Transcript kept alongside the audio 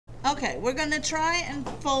Okay, we're going to try and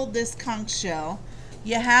fold this conch shell.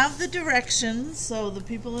 You have the directions, so the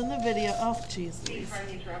people in the video, oh geez Louise. Pardon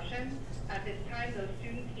the interruption. At this time, those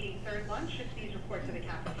students eating third lunch should please report to the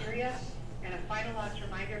cafeteria. And a final last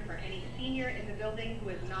reminder for any senior in the building who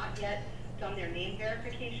has not yet done their name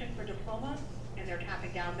verification for diploma and their cap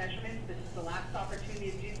and gown measurements, this is the last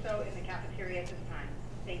opportunity to do so in the cafeteria at this time.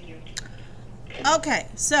 Thank you. Okay,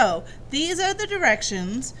 so these are the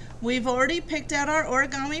directions. We've already picked out our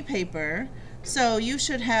origami paper. So you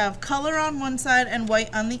should have color on one side and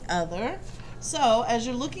white on the other. So as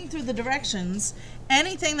you're looking through the directions,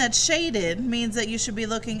 anything that's shaded means that you should be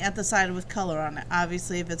looking at the side with color on it.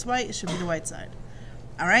 Obviously, if it's white, it should be the white side.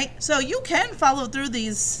 All right, so you can follow through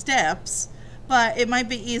these steps, but it might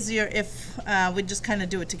be easier if we just kind of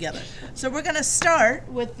do it together. So we're going to start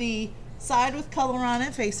with the side with color on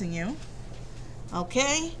it facing you.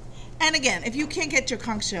 Okay, and again, if you can't get your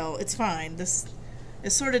conch shell, it's fine. This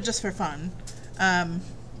is sort of just for fun.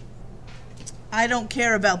 I don't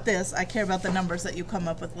care about this. I care about the numbers that you come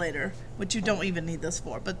up with later, which you don't even need this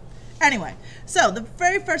for. But anyway, so the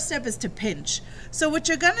very first step is to pinch. So what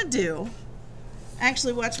you're going to do,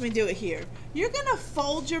 actually watch me do it here. You're going to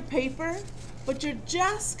fold your paper, but you're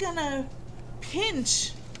just going to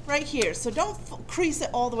pinch right here. So don't crease it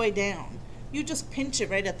all the way down. You just pinch it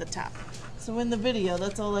right at the top. So in the video,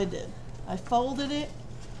 that's all I did. I folded it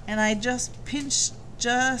and I just pinched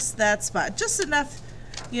just that spot. Just enough.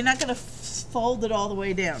 You're not going to fold it all the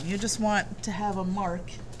way down. You just want to have a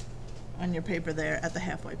mark on your paper there at the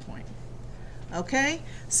halfway point. Okay?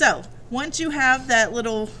 So once you have that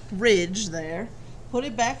little ridge there, put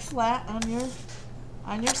it back flat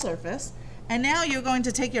on your surface. And now you're going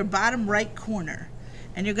to take your bottom right corner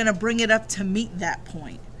and you're going to bring it up to meet that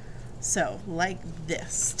point. So, like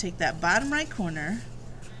this. Take that bottom right corner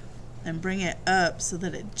and bring it up so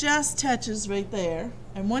that it just touches right there.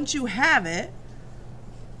 And once you have it,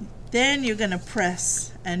 then you're going to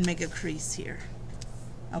press and make a crease here.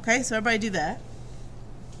 Okay, so everybody do that,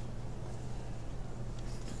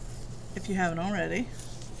 if you haven't already.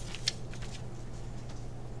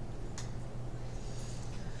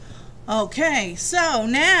 Okay, so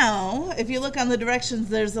now if you look on the directions,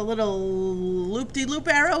 there's a little loop-de-loop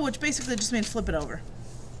arrow, which basically just means flip it over.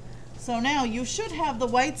 So now you should have the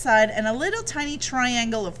white side and a little tiny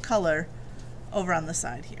triangle of color over on the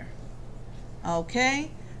side here.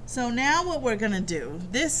 Okay, so now what we're going to do,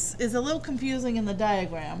 this is a little confusing in the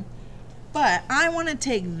diagram, but I want to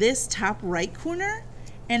take this top right corner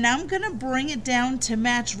and I'm going to bring it down to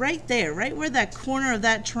match right there, right where that corner of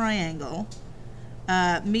that triangle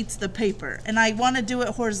meets the paper. And I want to do it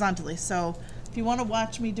horizontally, so if you want to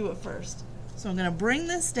watch me do it first. So I'm going to bring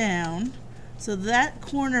this down so that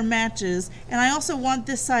corner matches, and I also want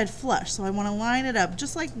this side flush, so I want to line it up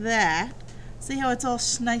just like that. See how it's all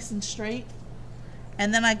nice and straight?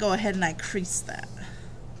 And then I go ahead and I crease that.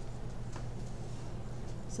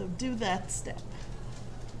 So do that step.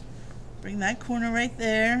 Bring that corner right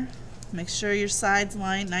there. Make sure your sides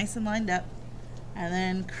line nice and lined up, and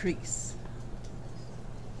then crease.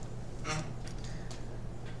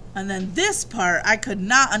 And then this part I could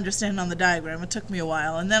not understand on the diagram. It took me a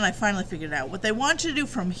while, and then I finally figured it out. What they want you to do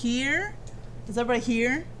from here, is everybody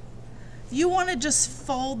here? You want to just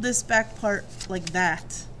fold this back part like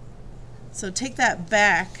that. So take that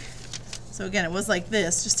back. So again, it was like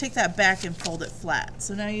this. Just take that back and fold it flat.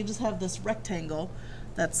 So now you just have this rectangle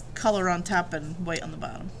that's color on top and white on the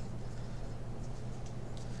bottom.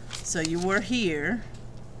 So you were here,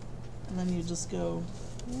 and then you just go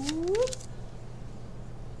whoop.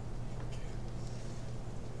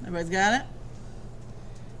 Everybody's got it?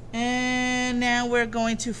 And now we're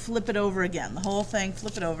going to flip it over again. The whole thing,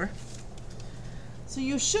 flip it over. So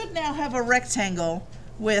you should now have a rectangle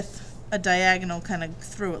with a diagonal kind of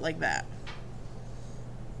through it like that.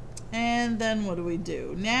 And then what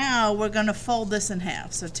do? Now we're going to fold this in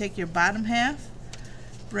half. So take your bottom half,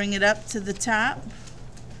 bring it up to the top,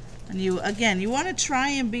 and you, again, you want to try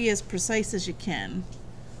and be as precise as you can.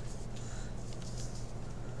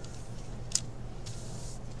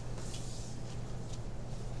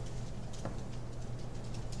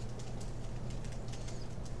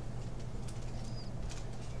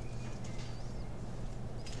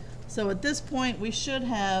 So at this point we should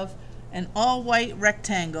have an all-white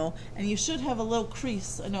rectangle, and you should have a little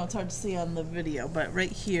crease. I know it's hard to see on the video, but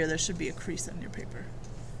right here there should be a crease on your paper.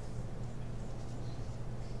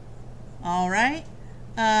 Alright,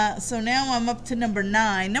 so now I'm up to number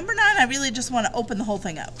 9. Number 9, I really just want to open the whole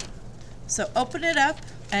thing up. So open it up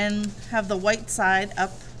and have the white side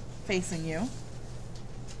up facing you.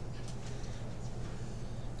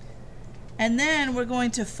 And then we're going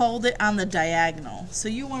to fold it on the diagonal. So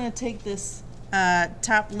you want to take this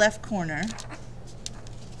top left corner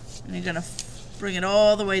and you're going to bring it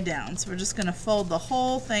all the way down. So we're just going to fold the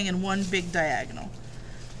whole thing in one big diagonal.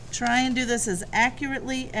 Try and do this as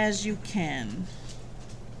accurately as you can.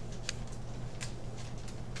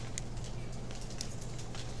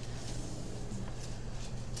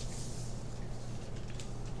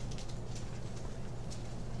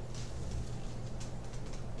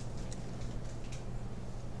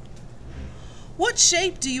 What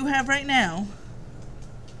shape do you have right now?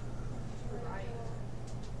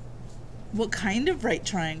 What kind of right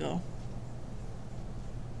triangle?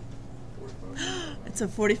 45. It's a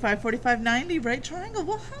 45, 45, 90 right triangle.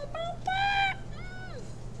 Well, how about that?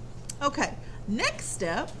 Okay, next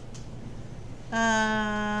step. Where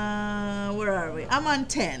are we? I'm on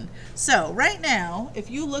 10. So right now, if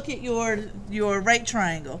you look at your right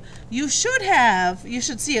triangle, you should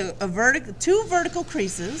see two vertical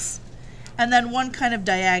creases, and then one kind of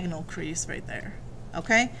diagonal crease right there.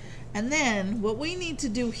 Okay? And then what we need to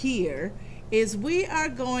do here is we are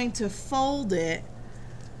going to fold it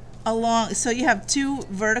along. So you have two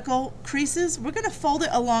vertical creases. We're going to fold it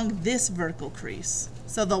along this vertical crease.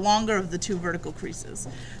 So the longer of the two vertical creases.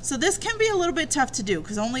 So this can be a little bit tough to do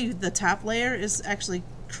because only the top layer is actually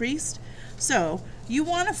creased. So you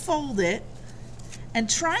want to fold it and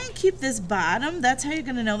try and keep this bottom. That's how you're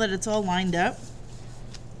going to know that it's all lined up.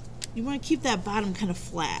 You want to keep that bottom kind of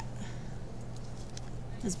flat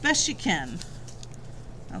as best you can.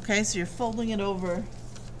 Okay, so you're folding it over.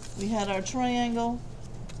 We had our triangle,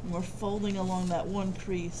 and we're folding along that one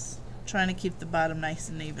crease, trying to keep the bottom nice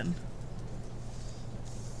and even.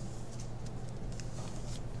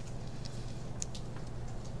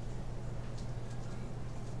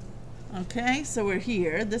 Okay, so we're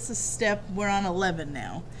here. This is we're on 11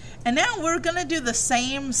 now. And now we're going to do the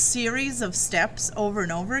same series of steps over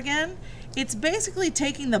and over again. It's basically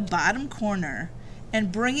taking the bottom corner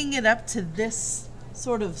and bringing it up to this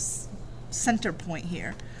sort of center point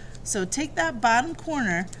here. So take that bottom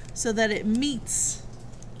corner so that it meets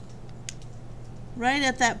right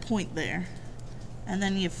at that point there. And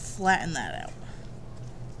then you flatten that out.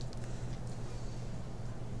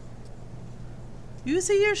 You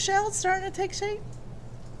see your shell starting to take shape?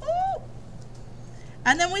 Ooh.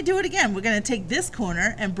 And then we do it again. We're going to take this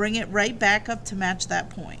corner and bring it right back up to match that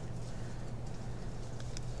point.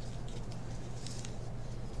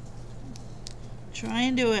 Try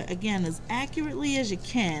and do it again as accurately as you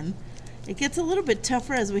can. It gets a little bit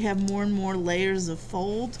tougher as we have more and more layers of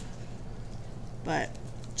fold, but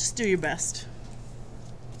just do your best.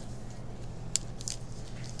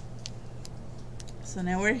 So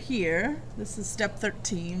now we're here. This is step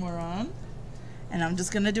 13 we're on. And I'm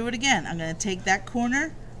just going to do it again. I'm going to take that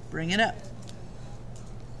corner, bring it up.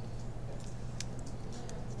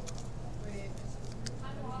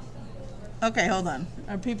 Okay, hold on.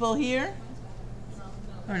 Are people here?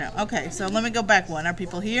 Or no? Okay, so let me go back one. Are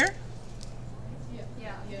people here?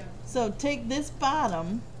 Yeah. So take this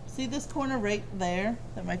bottom, see this corner right there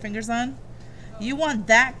that my finger's on? You want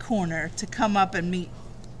that corner to come up and meet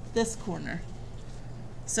this corner.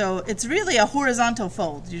 So it's really a horizontal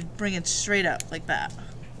fold. You bring it straight up like that.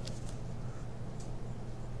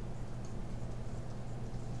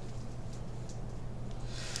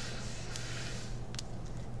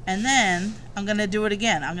 And then I'm going to do it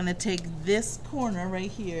again. I'm going to take this corner right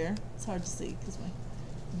here. It's hard to see because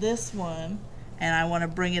this one, and I want to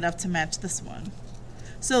bring it up to match this one.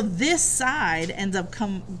 So this side ends up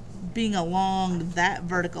being along that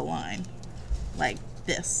vertical line, like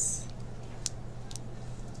this.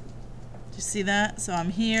 Do you see that? So I'm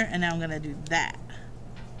here, and now I'm going to do that.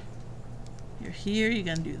 You're here, you're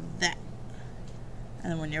going to do that.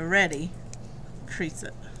 And then when you're ready, crease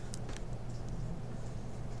it.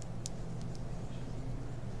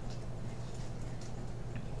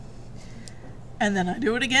 And then I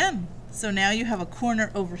do it again. So now you have a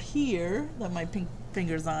corner over here that my pink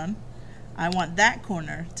finger's on. I want that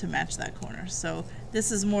corner to match that corner. So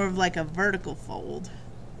this is more of like a vertical fold.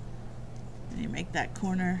 And you make that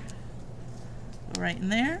corner go right in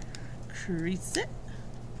there, crease it.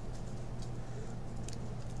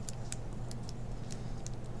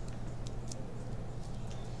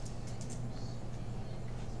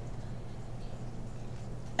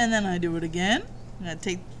 And then I do it again. I'm going to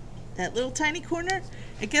take that little tiny corner.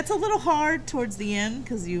 It gets a little hard towards the end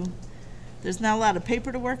because there's not a lot of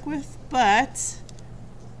paper to work with, but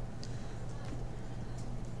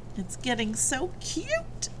it's getting so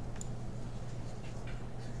cute.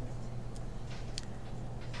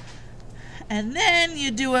 And then you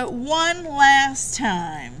do it one last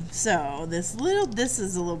time. So this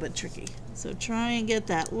is a little bit tricky. So try and get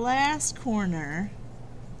that last corner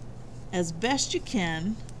as best you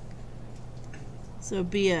can. So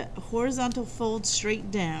be a horizontal fold straight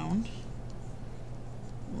down.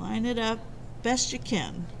 Line it up best you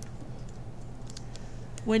can.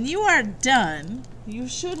 When you are done, you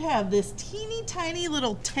should have this teeny tiny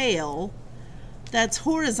little tail that's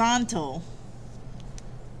horizontal.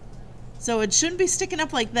 So it shouldn't be sticking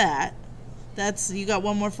up like that. You got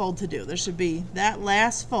one more fold to do. There should be that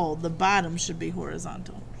last fold, the bottom should be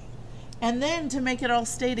horizontal. And then to make it all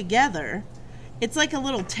stay together, it's like a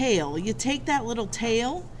little tail. You take that little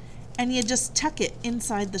tail and you just tuck it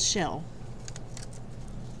inside the shell.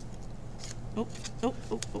 Oh, oh,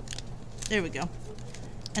 oh, oh. There we go.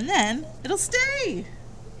 And then it'll stay. Isn't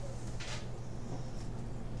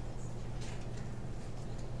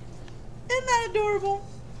that adorable?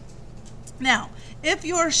 Now, if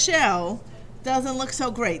your shell doesn't look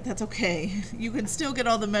so great, that's okay. You can still get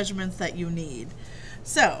all the measurements that you need.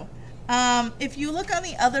 So, if you look on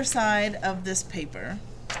the other side of this paper,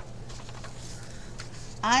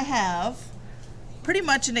 I have pretty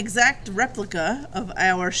much an exact replica of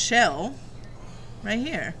our shell right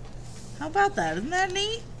here. How about that? Isn't that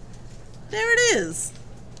neat? There it is.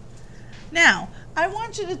 Now, I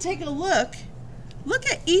want you to take a look. Look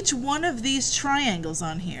at each one of these triangles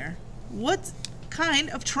on here. What kind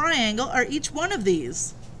of triangle are each one of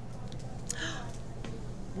these?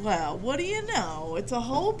 Well, what do you know? It's a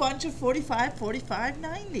whole bunch of 45, 45,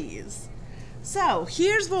 90s. So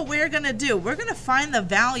here's what we're going to do. We're going to find the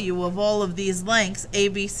value of all of these lengths, A,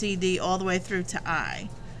 B, C, D, all the way through to I.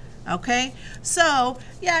 Okay? So,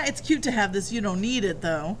 yeah, it's cute to have this. You don't need it,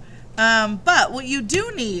 though. But what you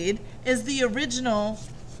do need is the original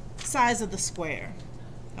size of the square.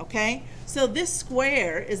 Okay? So this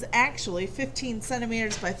square is actually 15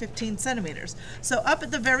 centimeters by 15 centimeters. So up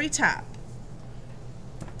at the very top,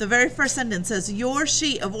 the very first sentence says, your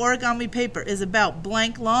sheet of origami paper is about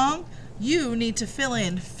blank long. You need to fill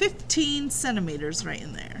in 15 centimeters right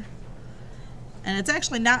in there. And it's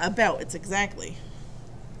actually not about, it's exactly.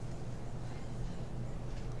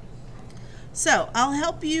 So I'll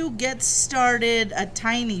help you get started a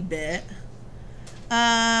tiny bit.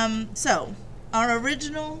 So our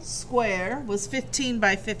original square was 15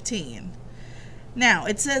 by 15. Now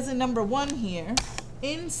it says in number 1 here,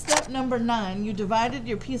 in step number 9, you divided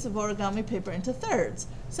your piece of origami paper into thirds.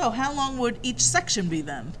 So how long would each section be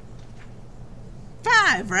then?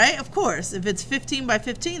 5, right? Of course. If it's 15 by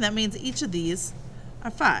 15, that means each of these are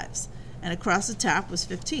 5s. And across the top was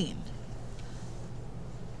 15.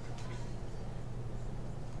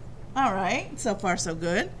 All right, so far so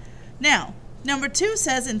good. Now, number 2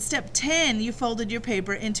 says in step 10, you folded your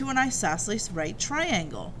paper into an isosceles right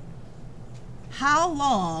triangle. How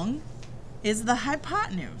long is the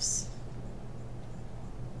hypotenuse?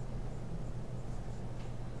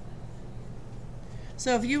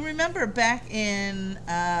 So if you remember back in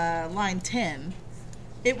line 10,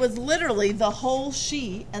 it was literally the whole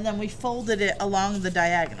sheet and then we folded it along the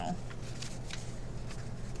diagonal.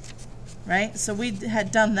 Right? So we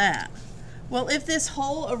had done that. Well, if this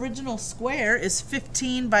whole original square is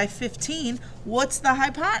 15 by 15, what's the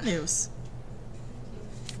hypotenuse?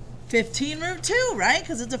 15 root 2, right?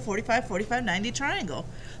 Because it's a 45, 45, 90 triangle.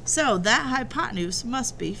 So that hypotenuse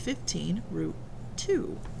must be 15 root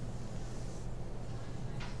 2.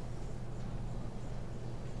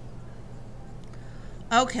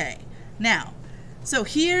 Okay, now, so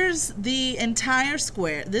here's the entire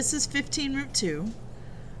square. This is 15 root 2.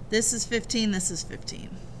 This is 15, this is 15.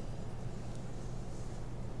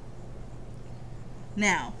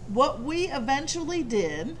 Now, what we eventually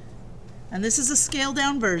did, and this is a scaled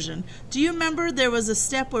down version, do you remember there was a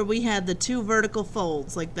step where we had the 2 vertical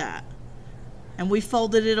folds like that? And we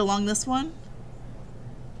folded it along this one?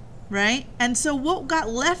 Right? And so what got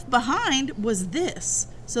left behind was this.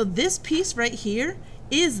 So this piece right here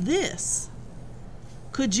is this.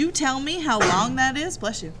 Could you tell me how long that is?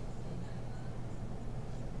 Bless you.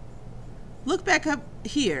 Look back up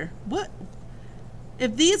here. What?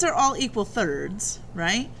 If these are all equal thirds,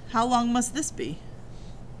 right? How long must this be?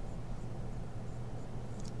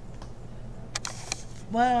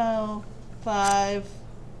 Well, 5.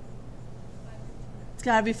 It's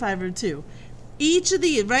got to be 5 root 2. Each of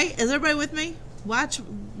these, right? Is everybody with me? Watch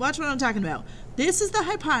what I'm talking about. This is the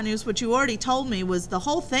hypotenuse, which you already told me was the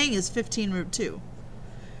whole thing is 15 root 2.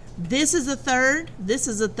 This is a third, this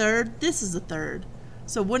is a third, this is a third.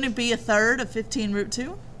 So wouldn't it be a third of 15 root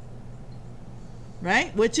 2?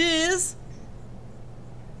 Right? Which is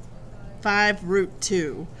 5 root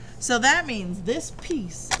 2. So that means this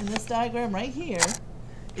piece in this diagram right here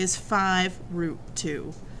is 5 root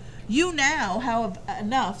 2. you now have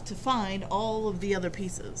enough to find all of the other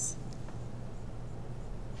pieces.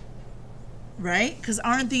 Right? Because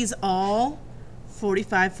aren't these all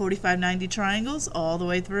 45, 45, 90 triangles all the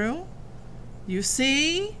way through? You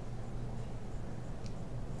see?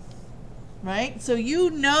 Right? So you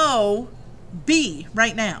know B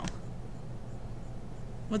right now.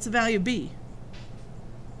 What's the value of B?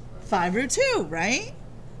 5 root 2, right?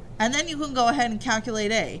 And then you can go ahead and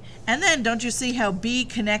calculate A. And then don't you see how B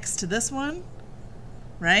connects to this one?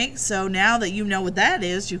 Right? So now that you know what that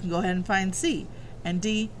is, you can go ahead and find C and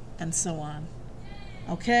D and so on.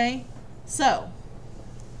 Okay? So,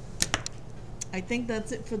 I think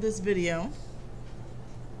that's it for this video.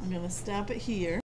 I'm going to stop it here.